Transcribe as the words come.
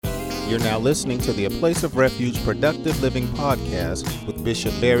You're now listening to the A Place of Refuge Productive Living podcast with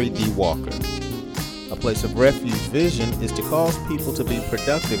Bishop Barry D. Walker. A Place of Refuge vision is to cause people to be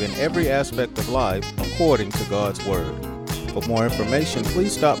productive in every aspect of life according to God's Word. For more information,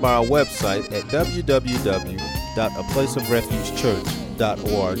 please stop by our website at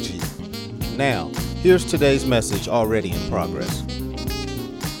www.aplaceofrefugechurch.org. Now, here's today's message already in progress.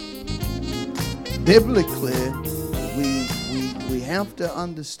 Biblically, we have to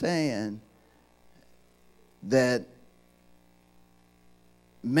understand that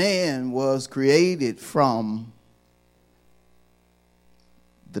man was created from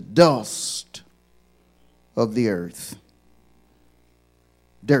the dust of the earth,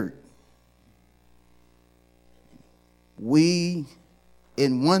 dirt. We,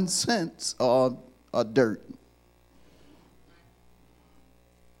 in one sense, are dirt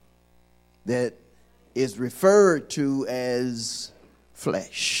that is referred to as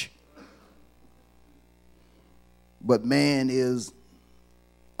flesh. But man is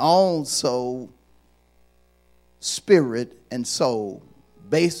also spirit and soul.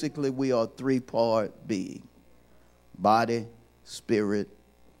 Basically, we are three-part being: body, spirit,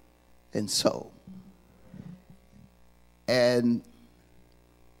 and soul. And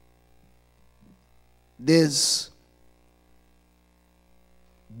this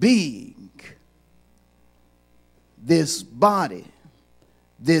being, this body,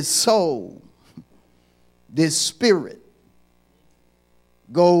 this soul, this spirit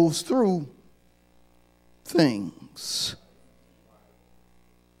goes through things.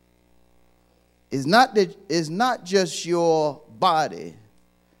 It's not just your body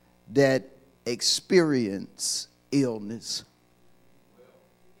that experience illness.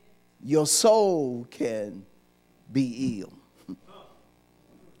 Your soul can be ill.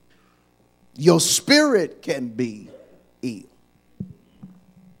 Your spirit can be ill.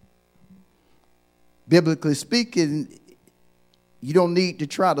 Biblically speaking, you don't need to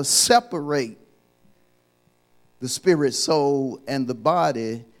try to separate the spirit, soul, and the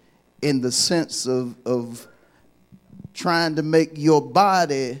body in the sense of trying to make your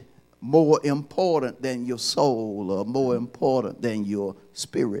body more important than your soul or more important than your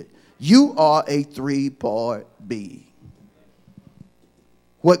spirit. You are a three-part being.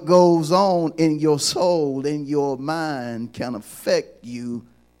 What goes on in your soul, in your mind, can affect you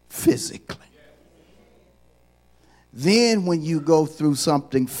physically. Then when you go through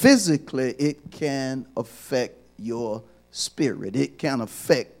something physically, it can affect your spirit. It can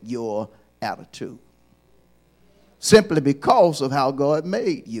affect your attitude. Simply because of how God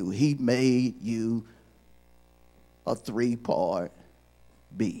made you. He made you a three-part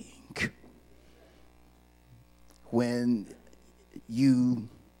being. When you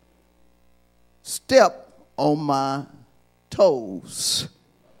step on my toes,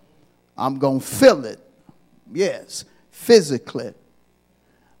 I'm going to feel it. Yes, physically.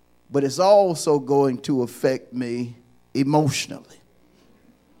 But it's also going to affect me emotionally.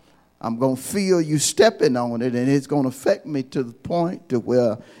 I'm going to feel you stepping on it, and it's going to affect me to the point to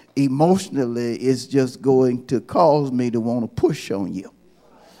where emotionally it's just going to cause me to want to push on you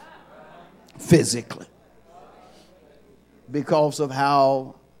physically because of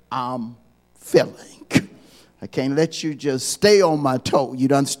how I'm feeling. I can't let you just stay on my toe. You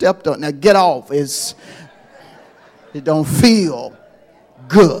done stepped on. Now get off. It don't feel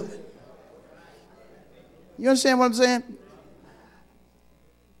good. You understand what I'm saying?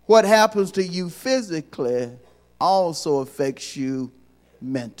 What happens to you physically also affects you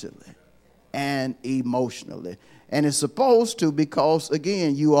mentally and emotionally. And it's supposed to, because,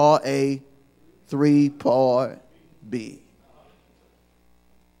 again, you are a three-part being.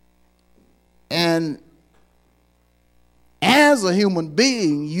 And as a human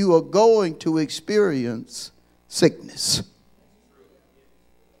being, you are going to experience sickness.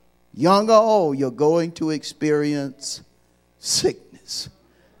 Young or old, you're going to experience sickness.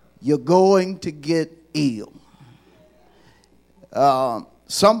 You're going to get ill.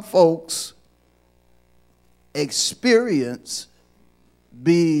 Some folks experience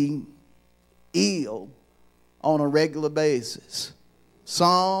being ill on a regular basis.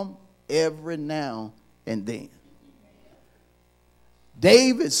 Some every now and then.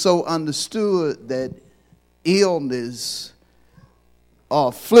 David so understood that illness or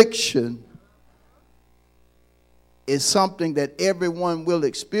affliction is something that everyone will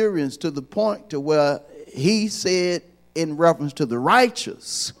experience, to the point to where he said in reference to the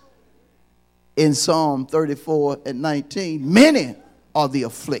righteous in Psalm 34:19, many are the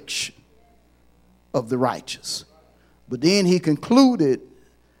affliction of the righteous. But then he concluded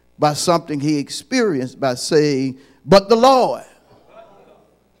by something he experienced by saying, but the Lord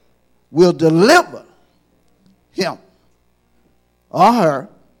will deliver him or her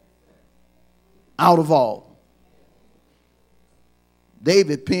out of all.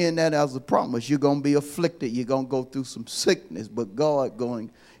 David penned that as a promise. You're going to be afflicted. You're going to go through some sickness, but God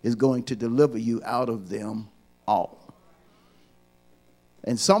is going to deliver you out of them all.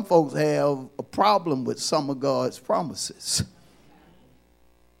 And some folks have a problem with some of God's promises.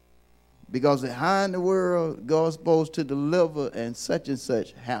 Because how in the world God's supposed to deliver and such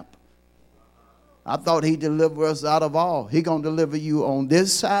happen? I thought he'd deliver us out of all. He's going to deliver you on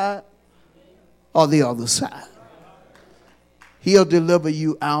this side or the other side. He'll deliver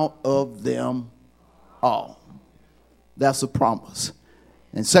you out of them all. That's a promise.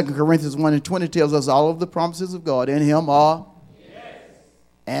 And 2 Corinthians 1:20 tells us all of the promises of God in him are yes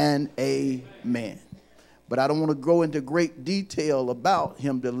and amen. But I don't want to go into great detail about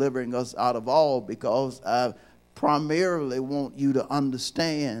him delivering us out of all, because I primarily want you to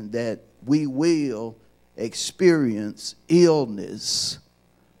understand that we will experience illness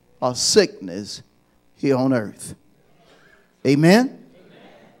or sickness here on earth. Amen? Amen.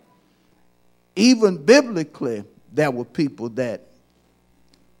 Even biblically, there were people that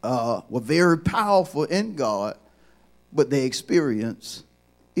were very powerful in God, but they experienced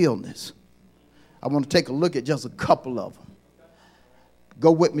illness. I want to take a look at just a couple of them.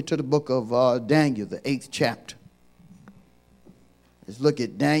 Go with me to the book of Daniel, the 8th chapter. Let's look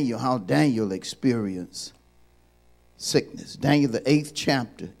at Daniel, how Daniel experienced sickness. Daniel, the 8th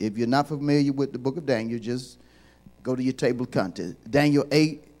chapter. If you're not familiar with the book of Daniel, just go to your table of contents. Daniel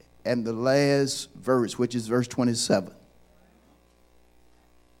 8 and the last verse, which is verse 27.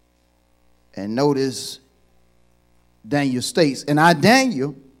 And notice Daniel states, and I,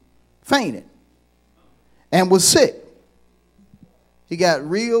 Daniel, fainted and was sick. He got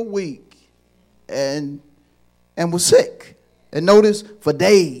real weak and was sick. And notice, for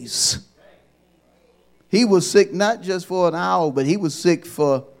days. He was sick not just for an hour, but he was sick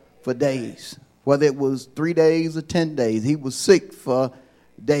for days. Whether it was 3 days or 10 days, he was sick for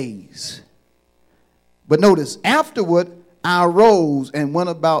days. But notice, afterward, I arose and went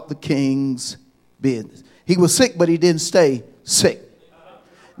about the king's business. He was sick, but he didn't stay sick.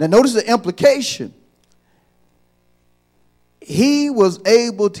 Now notice the implication. He was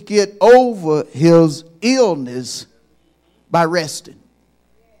able to get over his illness by resting.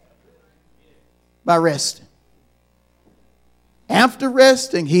 By resting. After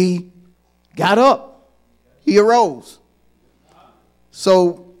resting, he got up. He arose.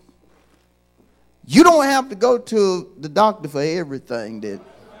 So you don't have to go to the doctor for everything that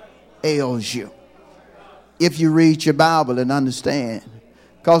ails you, if you read your Bible and understand.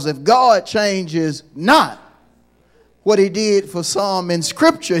 Because if God changes not what he did for some in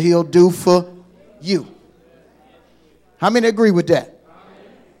Scripture, he'll do for you. How many agree with that?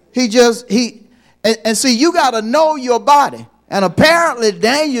 And see, you got to know your body. And apparently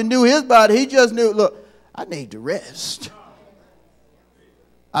Daniel knew his body. He just knew, look, I need to rest.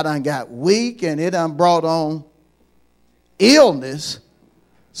 I done got weak and it done brought on illness.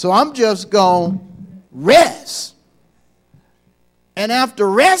 So I'm just going to rest. And after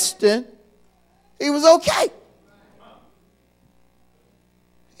resting, he was okay.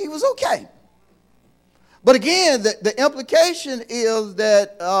 He was okay. But again, the implication is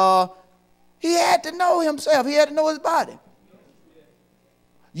that he had to know himself. He had to know his body.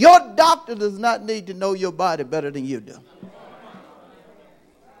 Your doctor does not need to know your body better than you do.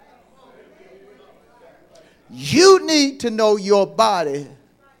 You need to know your body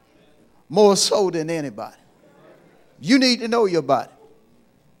more so than anybody. You need to know your body.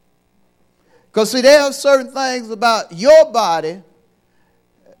 Because see, there are certain things about your body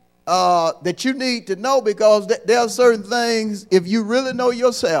that you need to know, because there are certain things, if you really know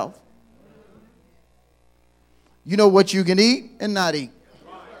yourself, you know what you can eat and not eat.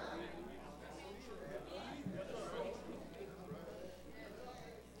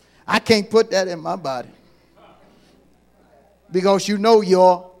 I can't put that in my body. Because you know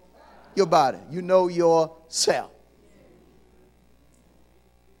your body. You know yourself.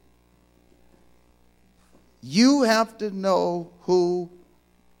 You have to know who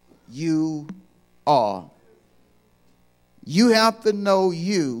you are. You have to know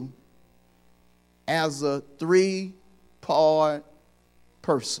you as a 3-part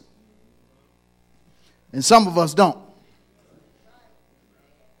person. And some of us don't.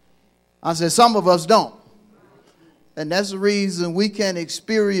 I said some of us don't. And that's the reason we can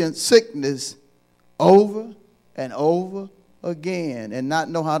experience sickness over and over again and not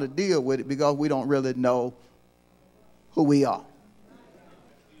know how to deal with it, because we don't really know who we are.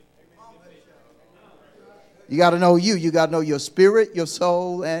 You got to know you. You got to know your spirit, your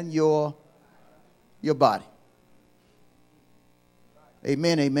soul, and your body.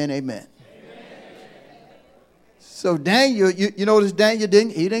 Amen, amen, amen. So Daniel, you notice Daniel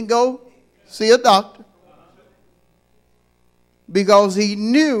didn't go see a doctor because he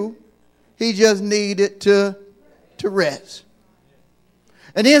knew he just needed to rest.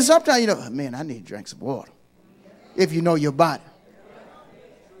 And then sometimes, man, I need to drink some water. If you know your body.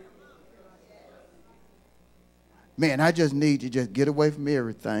 Man, I just need to just get away from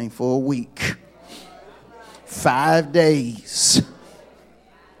everything for a week. 5 days.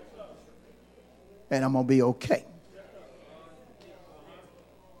 And I'm going to be okay.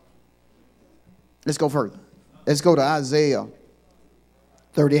 Let's go further. Let's go to Isaiah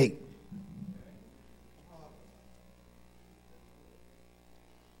 38.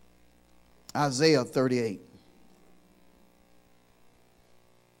 Isaiah 38.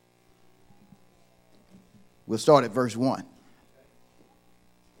 We'll start at verse 1.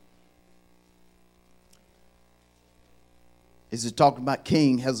 This is talking about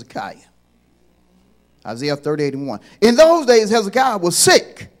King Hezekiah. Isaiah 38 and 1. In those days, Hezekiah was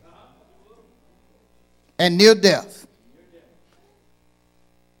sick and near death.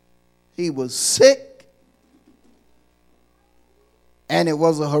 He was sick, and it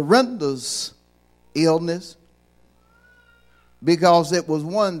was a horrendous illness because it was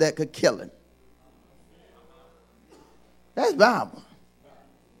one that could kill him. That's Bible.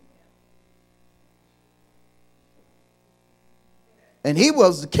 And he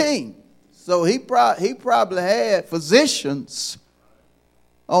was the king. So he probably had physicians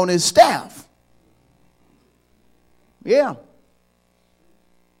on his staff. Yeah.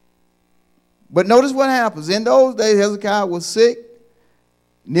 But notice what happens. In those days, Hezekiah was sick,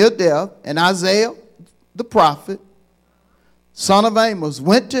 near death, and Isaiah, the prophet, son of Amos,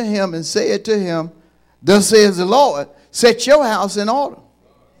 went to him and said to him, thus says the Lord, set your house in order.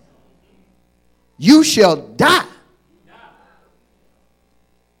 You shall die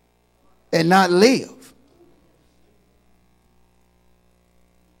and not live.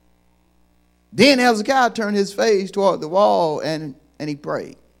 Then Hezekiah turned his face toward the wall and he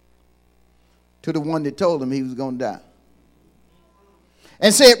prayed to the one that told him he was going to die.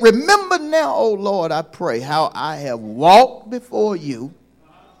 And said, remember now, O Lord, I pray, how I have walked before you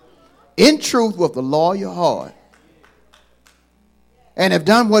in truth with a loyal heart, and have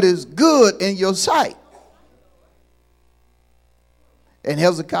done what is good in your sight. And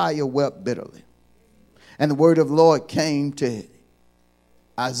Hezekiah wept bitterly. And the word of the Lord came to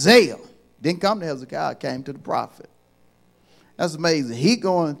Isaiah. Didn't come to Hezekiah, came to the prophet. That's amazing. He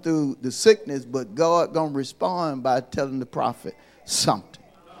going through the sickness, but God going to respond by telling the prophet something.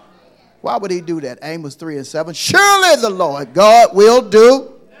 Why would he do that? Amos 3 and 7. Surely the Lord God will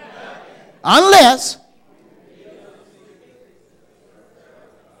do, unless.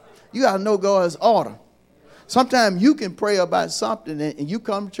 You got to know God's order. Sometimes you can pray about something and you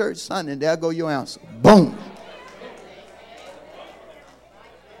come to church Sunday and there go your answer. Boom.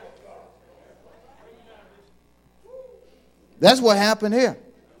 That's what happened here.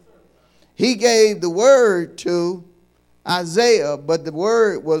 He gave the word to Isaiah, but the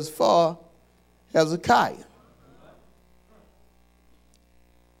word was for Hezekiah.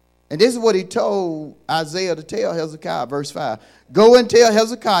 And this is what he told Isaiah to tell Hezekiah, verse 5. Go and tell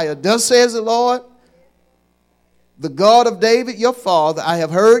Hezekiah, thus says the Lord, the God of David, your father, I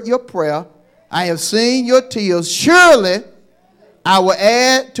have heard your prayer. I have seen your tears. Surely I will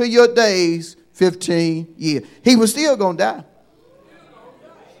add to your days 15 years. He was still going to die.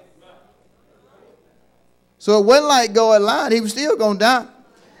 So it wasn't like God lied. He was still going to die.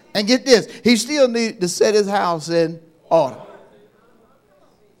 And get this, he still needed to set his house in order.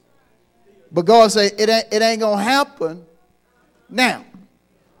 But God said, it ain't going to happen now.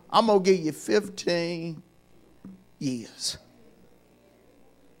 I'm going to give you 15 years.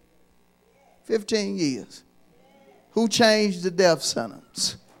 15 years. Who changed the death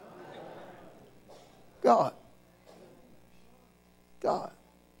sentence? God. God.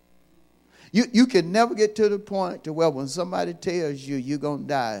 You can never get to the point to where when somebody tells you you're going to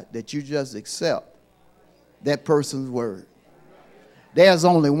die, that you just accept that person's word. There's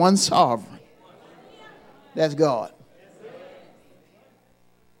only one sovereign. That's God.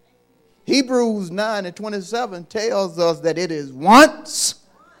 Hebrews 9 and 27 tells us that it is once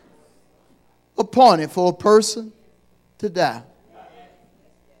appointed for a person to die.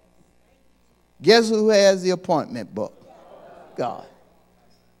 Guess who has the appointment book? God.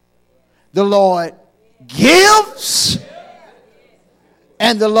 The Lord gives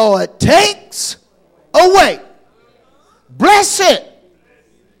and the Lord takes away. Blessed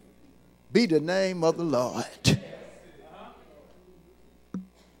be the name of the Lord.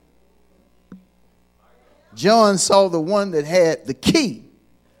 John saw the one that had the key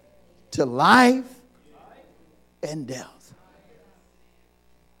to life and death.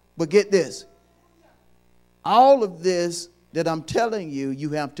 But get this. All of this that I'm telling you,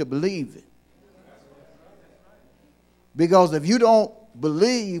 you have to believe it. Because if you don't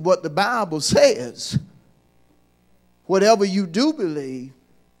believe what the Bible says, whatever you do believe,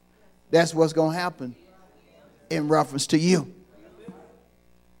 that's what's going to happen in reference to you.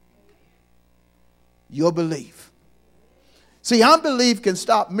 Your belief. See, unbelief can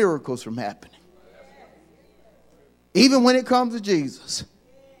stop miracles from happening. Even when it comes to Jesus.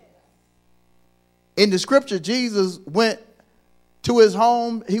 In the scripture, Jesus went to his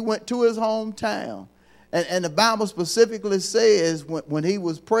home. He went to his hometown. And the Bible specifically says when he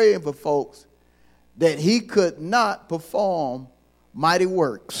was praying for folks that he could not perform mighty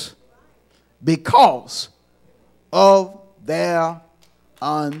works because of their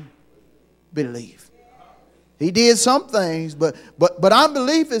unbelief. He did some things, but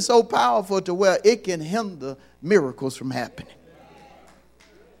unbelief is so powerful to where it can hinder miracles from happening.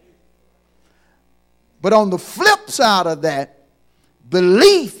 But on the flip side of that,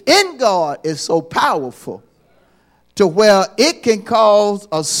 belief in God is so powerful to where it can cause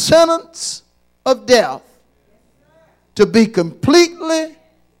a sentence of death to be completely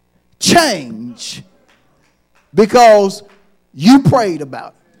changed because you prayed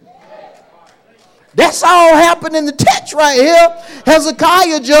about it. That's all happened in the text right here.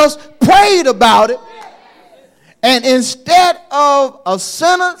 Hezekiah just prayed about it. And instead of a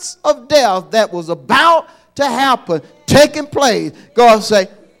sentence of death that was about to happen, taking place, God say,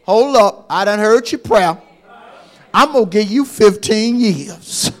 hold up, I done heard your prayer. I'm going to give you 15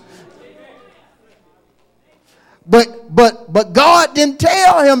 years. But God didn't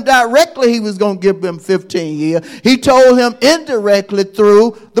tell him directly he was going to give him 15 years. He told him indirectly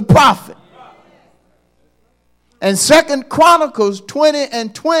through the prophet. And 2 Chronicles 20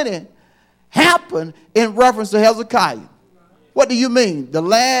 and 20 happened in reference to Hezekiah. What do you mean? The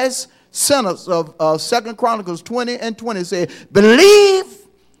last sentence of 2 Chronicles 20 and 20 said, believe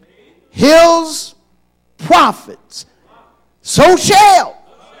his prophets, so shall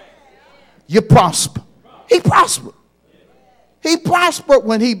you prosper. He prospered. He prospered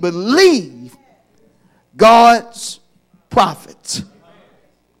when he believed God's prophets.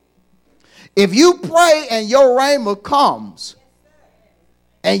 If you pray and your rhema comes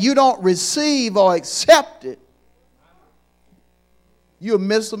and you don't receive or accept it, you'll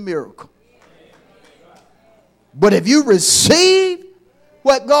miss a miracle. But if you receive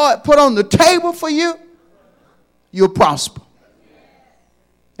what God put on the table for you, you'll prosper.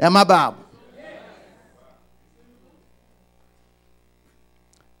 And my Bible.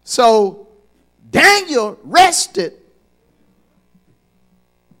 So Daniel rested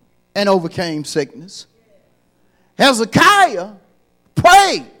and overcame sickness. Hezekiah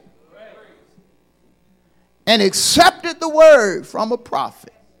prayed and accepted the word from a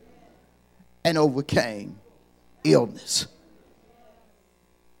prophet and overcame illness.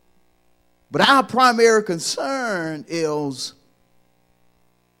 But our primary concern is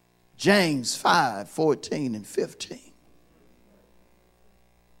James 5:14 and 15.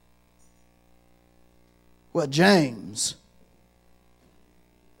 Well, James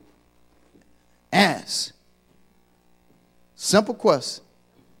asks, simple question,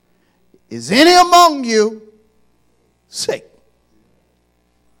 is any among you sick?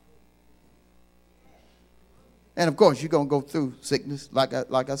 And of course, you're going to go through sickness like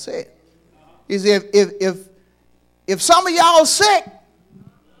I said. He said, if some of y'all sick,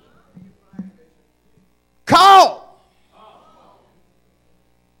 call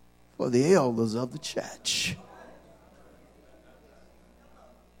for the elders of the church.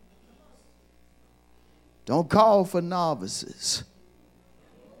 Don't call for novices.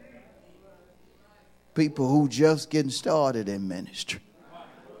 People who just getting started in ministry.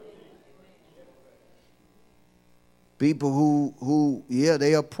 People who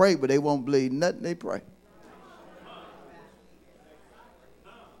they'll pray, but they won't believe nothing they pray.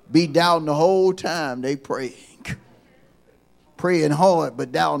 Be down the whole time they praying. Praying hard,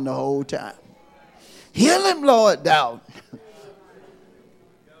 but down the whole time. Heal him, Lord, down.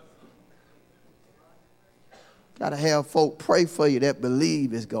 Got to have folk pray for you that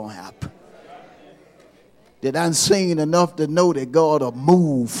believe it's going to happen. That I'm seen enough to know that God will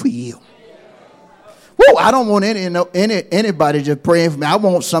move for you. Woo, I don't want anybody just praying for me. I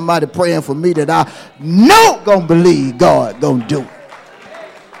want somebody praying for me that I know going to believe God going to do.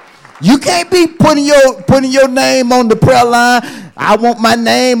 You can't be putting your name on the prayer line. I want my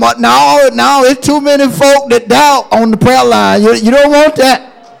name. No, it's too many folk that doubt on the prayer line. You don't want that.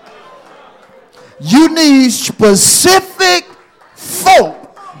 You need specific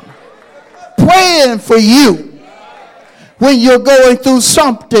folk praying for you when you're going through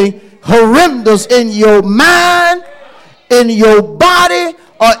something horrendous in your mind, in your body,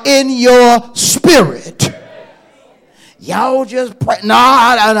 or in your spirit. Y'all just pray. No,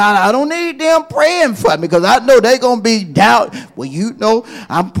 I don't need them praying for me because I know they're going to be doubt. Well, you know,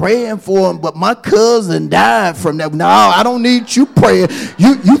 I'm praying for them, but my cousin died from that. No, I don't need you praying.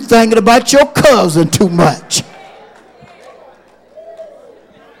 You thinking about your cousin too much.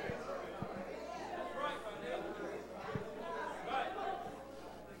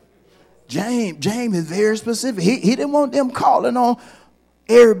 James is very specific. He didn't want them calling on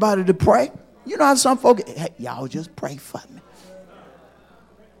everybody to pray. You know how some folk, hey, y'all just pray for me.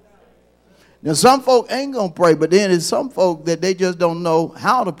 Now some folk ain't going to pray, but then there's some folk that they just don't know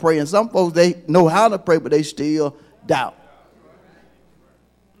how to pray. And some folks, they know how to pray, but they still doubt.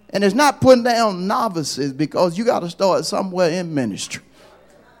 And it's not putting down novices because you got to start somewhere in ministry.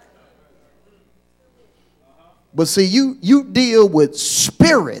 But see, you deal with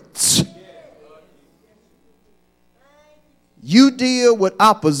spirits. You deal with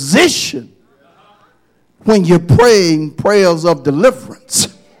opposition when you're praying prayers of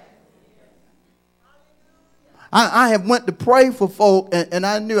deliverance. I have went to pray for folk, and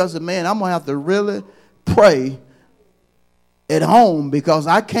I knew, I said, man, I'm going to have to really pray at home because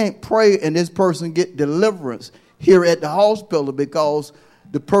I can't pray and this person get deliverance here at the hospital because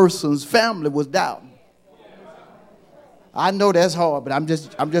the person's family was doubting. I know that's hard, but I'm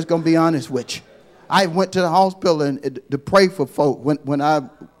just going to be honest with you. I went to the hospital and to pray for folk when I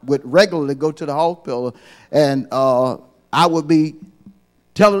would regularly go to the hospital, and I would be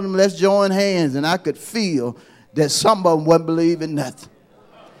telling them, let's join hands, and I could feel that some of them wouldn't believe in nothing.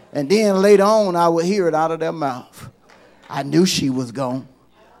 And then later on, I would hear it out of their mouth. I knew she was gone.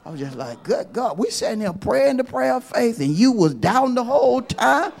 I was just like, good God, we sitting there praying the prayer of faith, and you was down the whole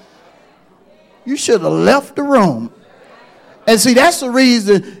time? You should have left the room. And see, that's the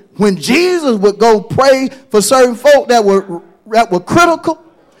reason when Jesus would go pray for certain folk that were critical,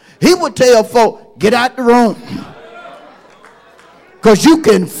 he would tell folk, get out the room. Because you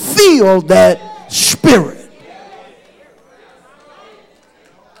can feel that spirit.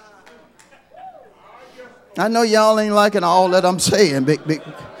 I know y'all ain't liking all that I'm saying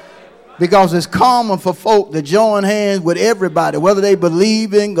because it's common for folk to join hands with everybody, whether they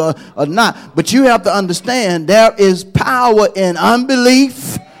believing or not. But you have to understand there is power in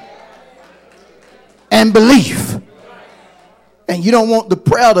unbelief and belief. And you don't want the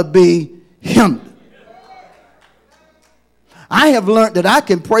prayer to be hindered. I have learned that I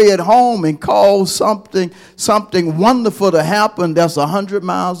can pray at home and cause something wonderful to happen that's 100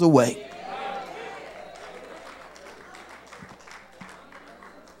 miles away.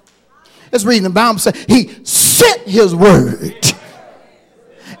 Let's read in the Bible. Say he sent his word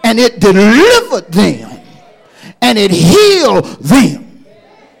and it delivered them and it healed them.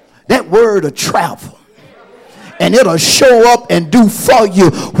 That word will travel and it'll show up and do for you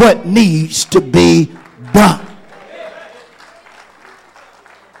what needs to be done.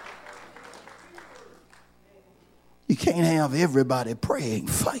 You can't have everybody praying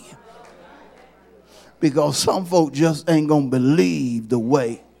for you because some folk just ain't going to believe the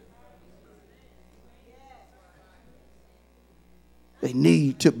way they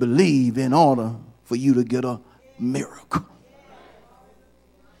need to believe in order for you to get a miracle.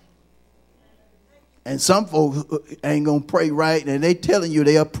 And some folks ain't going to pray right, and they telling you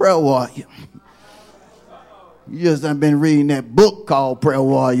they're a prayer warrior. You just done been reading that book called Prayer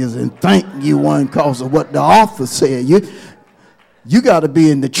Warriors and think you won because of what the author said. You got to be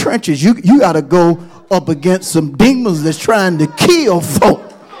in the trenches. You got to go up against some demons that's trying to kill folk.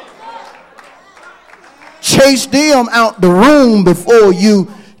 Chase them out the room before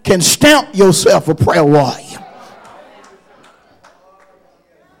you can stamp yourself a prayer warrior.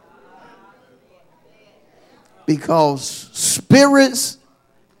 Because spirits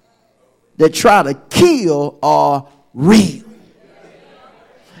that try to kill are real.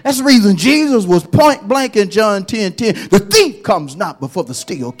 That's the reason Jesus was point blank in John 10:10. The thief comes not before to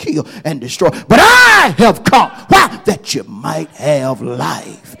steal, kill, and destroy. But I have come. Why? That you might have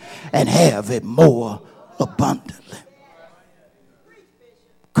life and have it more abundantly.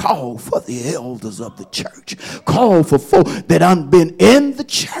 Call for the elders of the church. Call for folk that have been in the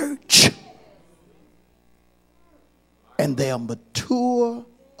church and they are mature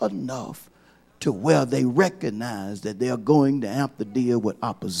enough to where they recognize that they are going to have to deal with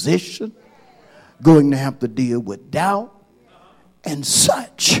opposition, going to have to deal with doubt, and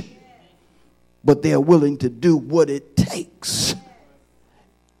such, but they're willing to do what it takes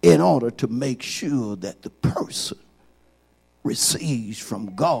in order to make sure that the person receives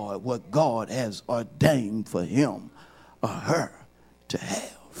from God what God has ordained for him or her to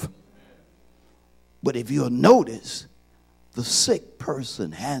have. But if you'll notice, the sick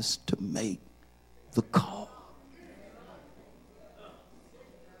person has to make the call.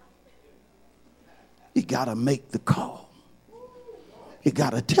 You got to make the call. You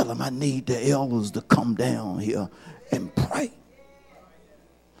got to tell them, I need the elders to come down here and pray.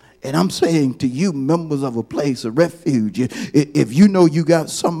 And I'm saying to you, members of a place of refuge, if you know you got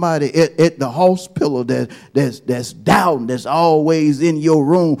somebody at the hospital that's down, that's always in your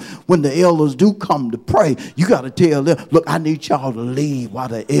room, when the elders do come to pray, you got to tell them, look, I need y'all to leave while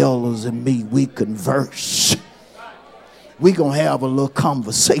the elders and me, we converse. We're going to have a little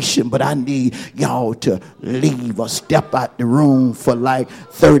conversation, but I need y'all to leave or step out the room for like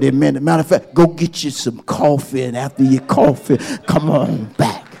 30 minutes. Matter of fact, go get you some coffee, and after your coffee, come on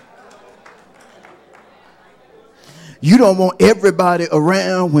back. You don't want everybody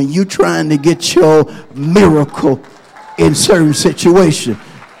around when you're trying to get your miracle in certain situations.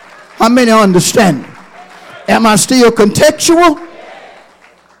 How many understand? Am I still contextual?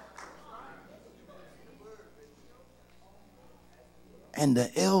 And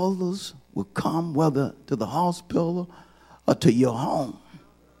the elders will come, whether to the hospital or to your home.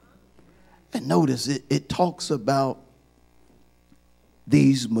 And notice it talks about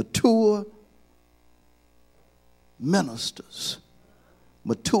these mature ministers,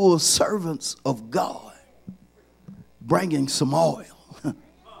 mature servants of God, bringing some oil.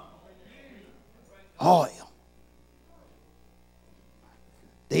 Oil.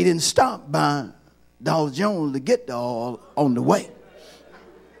 They didn't stop by Dollar Jones to get the oil on the way.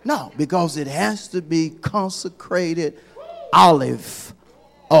 No, because it has to be consecrated olive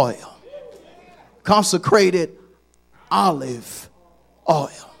oil. Consecrated olive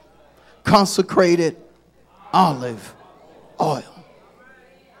oil. Consecrated olive oil.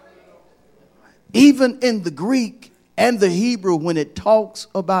 Even in the Greek and the Hebrew, when it talks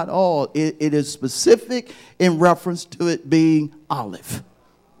about oil, it is specific in reference to it being olive.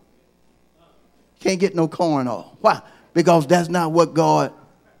 Can't get no corn oil. Why? Because that's not what God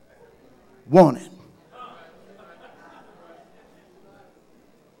wanted.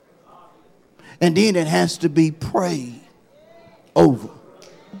 And then it has to be prayed over.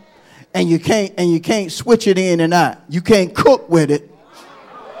 And you can't switch it in and out. You can't cook with it.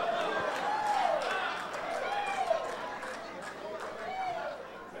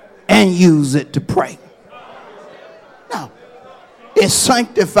 And use it to pray. No. It's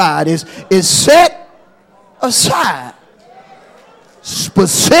sanctified. It's set aside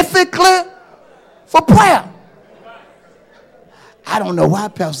specifically for prayer. I don't know why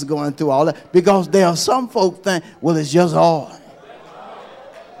Pastor's going through all that, because there are some folk think, well, it's just oil.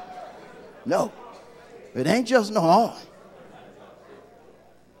 No, it ain't just no oil.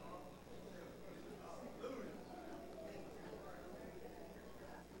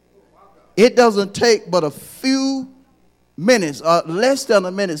 It doesn't take but a few minutes, or less than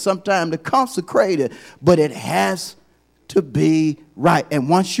a minute sometime, to consecrate it, but it has to be right. And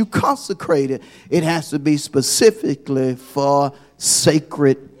once you consecrate it, it has to be specifically for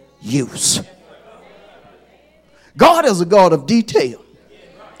sacred use. God is a God of detail.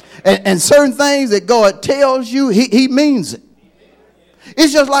 And certain things that God tells you, he means it.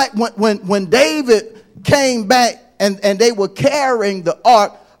 It's just like when David came back and they were carrying the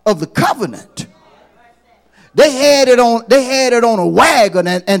Ark of the Covenant. They had it on a wagon,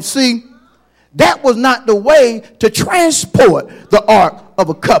 and see, that was not the way to transport the Ark of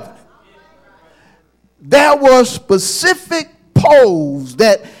a Covenant. There were specific poles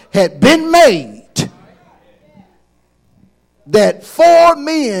that had been made that 4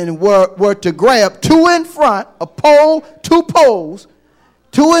 men were to grab, 2 in front, a pole, 2 poles,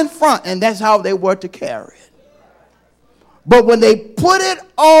 2 in front, and that's how they were to carry it. But when they put it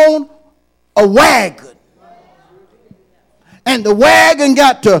on a wagon, and the wagon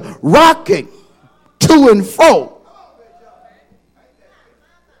got to rocking to and fro,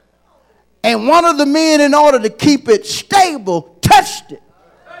 and one of the men, in order to keep it stable, touched it,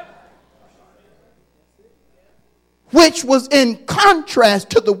 which was in contrast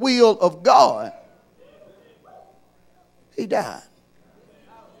to the will of God, he died.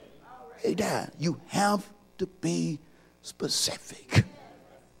 He died. You have to be specific.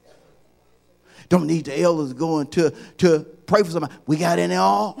 Don't need the elders going to pray for somebody. We got any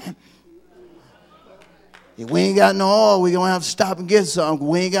oil? If we ain't got no oil, we're going to have to stop and get some.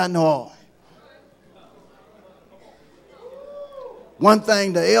 We ain't got no oil. One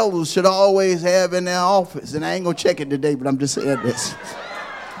thing the elders should always have in their office, and I ain't going to check it today, but I'm just saying this,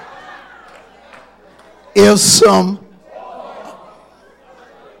 is some,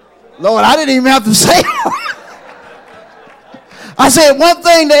 Lord, I didn't even have to say it. I said one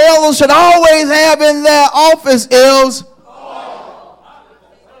thing the elders should always have in their office is,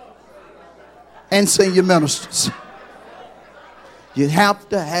 and senior ministers. You have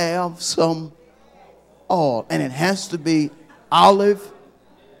to have some oil, and it has to be olive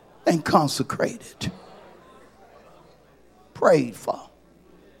and consecrated, prayed for.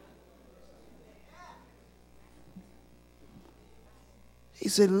 He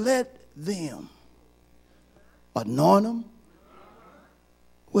said, let them anoint them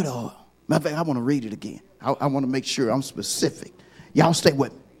with oil. Matter of fact, I want to read it again. I want to make sure I'm specific. Y'all stay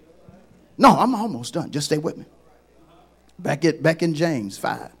with me. No, I'm almost done. Just stay with me. Back in James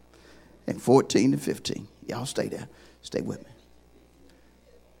 5 and 14 and 15. Y'all stay there. Stay with me.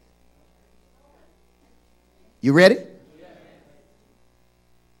 You ready?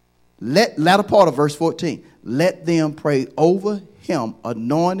 Latter part of verse 14. Let them pray over him,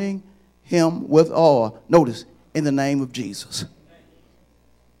 anointing him with oil. Notice, in the name of Jesus.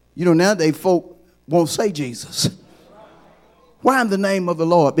 You know, nowadays folk won't say Jesus. Why in the name of the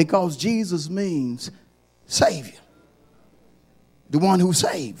Lord? Because Jesus means Savior. The one who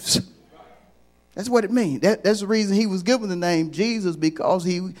saves. That's what it means. That's the reason he was given the name Jesus, because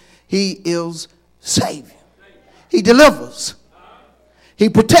he is Savior. He delivers. He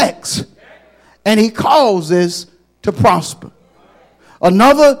protects. And he causes to prosper.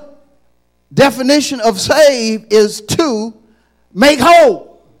 Another definition of save is to make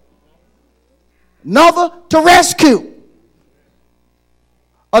whole. Another, to rescue.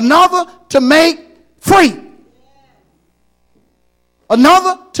 Another, to make free.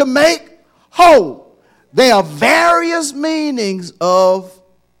 Another, to make whole. There are various meanings of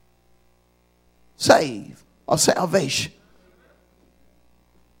save or salvation.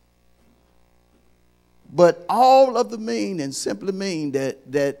 But all of the meanings simply mean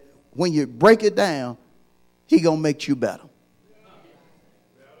that when you break it down, he going to make you better.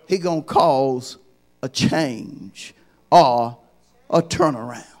 He going to cause a change or a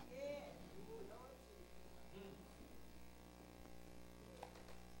turnaround.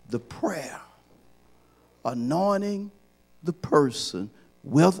 The prayer, anointing the person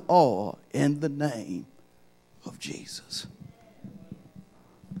with oil in the name of Jesus.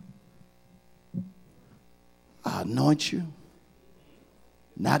 I anoint you,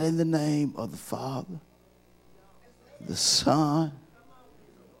 not in the name of the Father, the Son,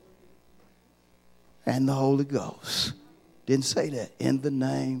 and the Holy Ghost. Didn't say that. In the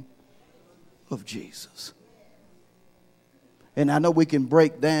name of Jesus. And I know we can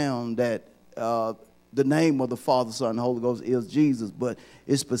break down that the name of the Father, Son, and Holy Ghost is Jesus, but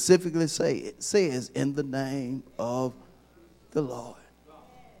it specifically says in the name of the Lord,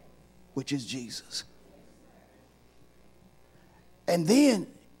 which is Jesus. And then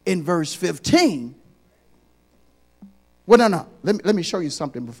in verse 15, well, no. Let me show you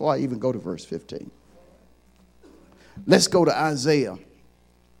something before I even go to verse 15. Let's go to Isaiah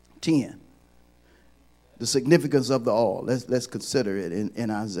 10. The significance of the oil. Let's consider it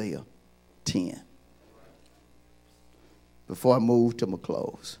in Isaiah 10. Before I move to my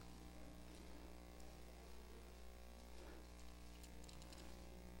close.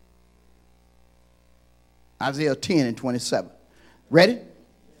 Isaiah 10 and 27. Ready?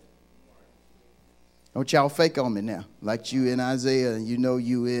 Don't y'all fake on me now. Like you in Isaiah and you know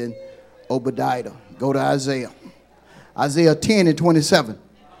you in Obadiah. Go to Isaiah. Isaiah 10 and 27.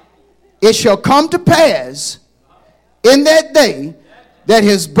 It shall come to pass in that day that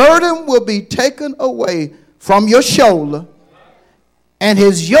his burden will be taken away from your shoulder and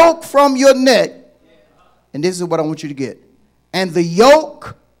his yoke from your neck. And this is what I want you to get. And the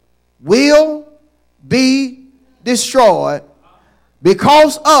yoke will be destroyed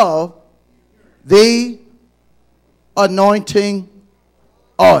because of the anointing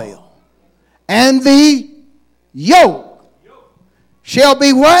oil. And the yoke shall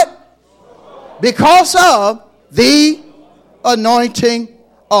be what? Because of the anointing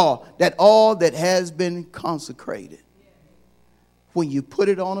oil. That oil that has been consecrated. When you put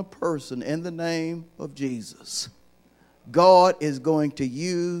it on a person in the name of Jesus, God is going to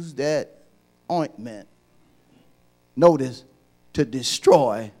use that ointment, notice, to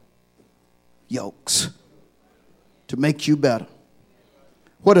destroy yokes, to make you better.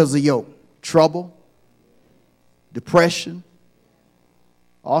 What is a yoke? Trouble, depression,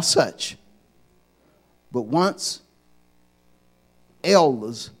 or such. But once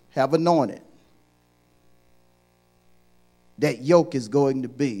elders have anointed that yoke is going to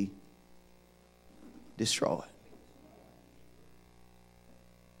be destroyed.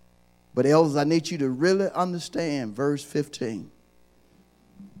 But elders, I need you to really understand verse 15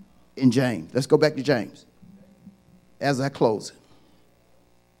 in James. Let's go back to James as I close it.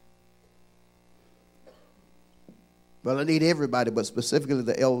 Well, I need everybody, but specifically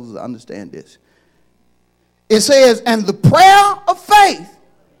the elders, to understand this. It says, and the prayer of faith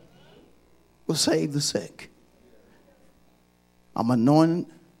will save the sick.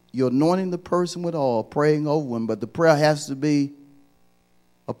 You're anointing the person with oil, praying over him, but the prayer has to be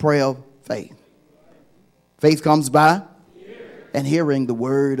a prayer of faith. Faith comes by and hearing the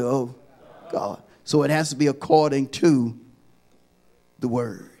word of God. So it has to be according to the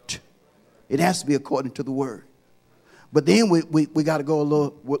word. It has to be according to the word. But then we got to go a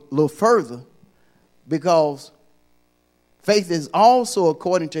little further, because faith is also,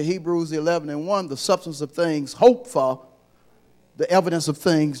 according to Hebrews 11:1, the substance of things hoped for, the evidence of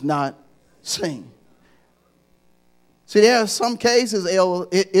things not seen. See, there are some cases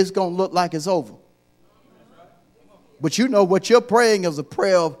it's going to look like it's over. But you know what you're praying is a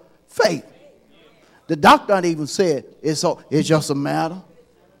prayer of faith. The doctor even said it's just a matter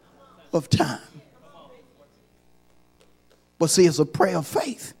of time. But see, it's a prayer of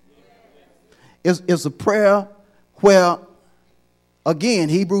faith. It's a prayer where, again,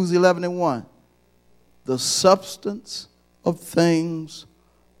 Hebrews 11:1, the substance of things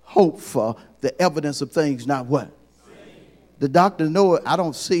hoped for, the evidence of things not what? The doctor know it. I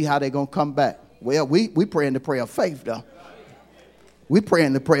don't see how they're going to come back. Well, we praying the prayer of faith, though. We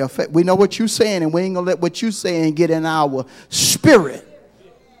praying the prayer of faith. We know what you're saying, and we ain't going to let what you're saying get in our spirit,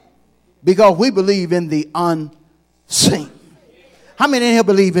 because we believe in the unseen. How many in here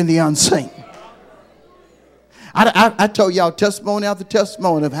believe in the unseen? I told y'all testimony after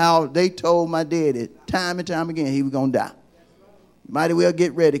testimony of how they told my daddy time and time again he was going to die. Mighty well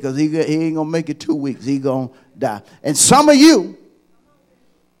get ready, because he ain't going to make it 2 weeks. He going to die. And some of you,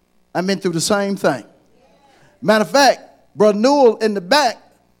 I've been through the same thing. Matter of fact, Brother Newell in the back,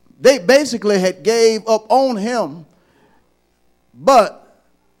 they basically had gave up on him, but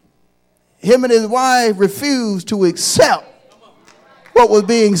him and his wife refused to accept what was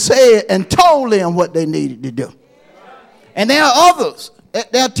being said and told them what they needed to do. And there are others.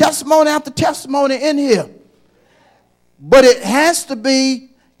 There are testimony after testimony in here. But it has to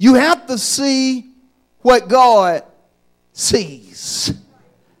be, you have to see what God sees.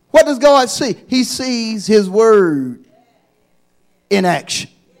 What does God see? He sees his word in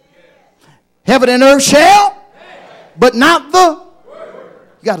action. Heaven and earth shall, but not the word.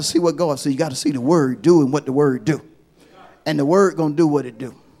 You got to see what God sees. You got to see the word doing what the word do. And the word going to do what it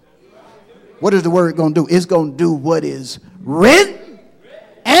do. What is the word going to do? It's going to do what is written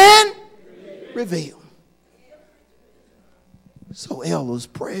and revealed. So elders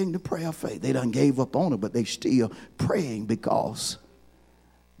praying the prayer of faith. They done gave up on it, but they still praying, because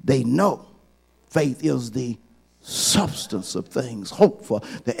they know faith is the substance of things hoped for,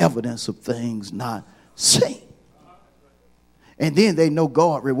 the evidence of things not seen. And then they know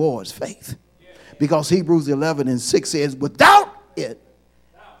God rewards faith, because Hebrews 11:6 says, without it,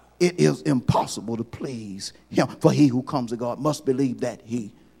 it is impossible to please him. For he who comes to God must believe that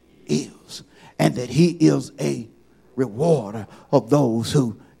he is, and that he is a rewarder of those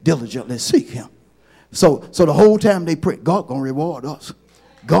who diligently seek him. So the whole time they pray, God gonna reward us.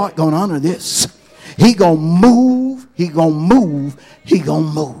 God gonna honor this. He gonna move. He gonna move. He gonna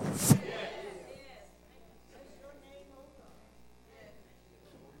move.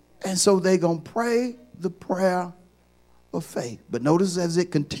 And so they gonna pray the prayer of faith. But notice as it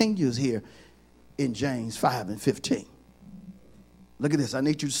continues here in James 5:15. Look at this. I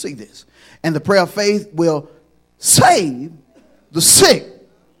need you to see this. And the prayer of faith will save the sick,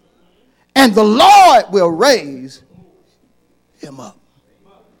 and the Lord will raise him up.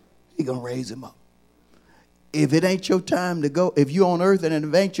 He's going to raise him up. If it ain't your time to go, if you're on earth and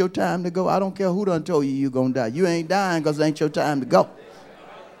it ain't your time to go, I don't care who done told you you're going to die. You ain't dying because it ain't your time to go.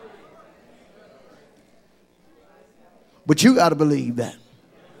 But you got to believe that.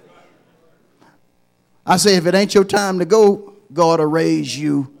 I say if it ain't your time to go, God will raise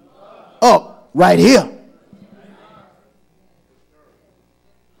you up right here.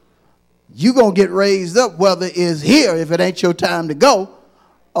 You're going to get raised up, whether it's here, if it ain't your time to go,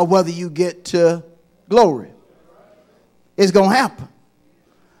 or whether you get to glory. It's going to happen.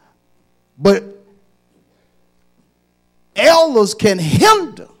 But elders can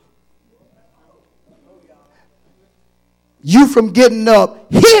hinder you from getting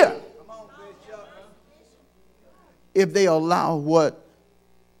up here if they allow what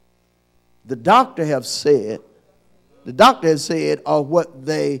the doctor have said The doctor has said are what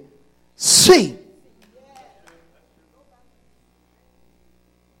they see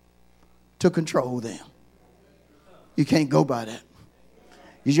to control them. You can't go by that.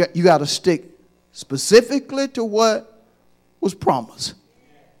 You got to stick specifically to what was promised.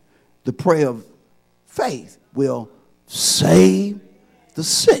 The prayer of faith will save the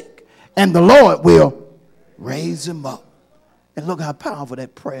sick, and the Lord will raise him up. And look how powerful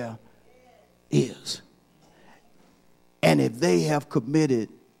that prayer is. And if they have committed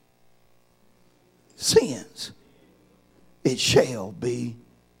sins, it shall be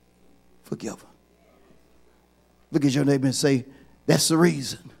forgiven. Look at your neighbor and say, that's the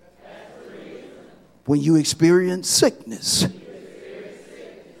reason. When you experience sickness,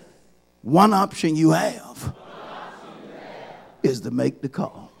 one option you have is to make the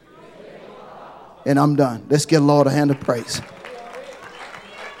call. And I'm done. Let's give the Lord a hand of praise.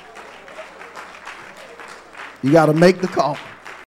 You got to make the call.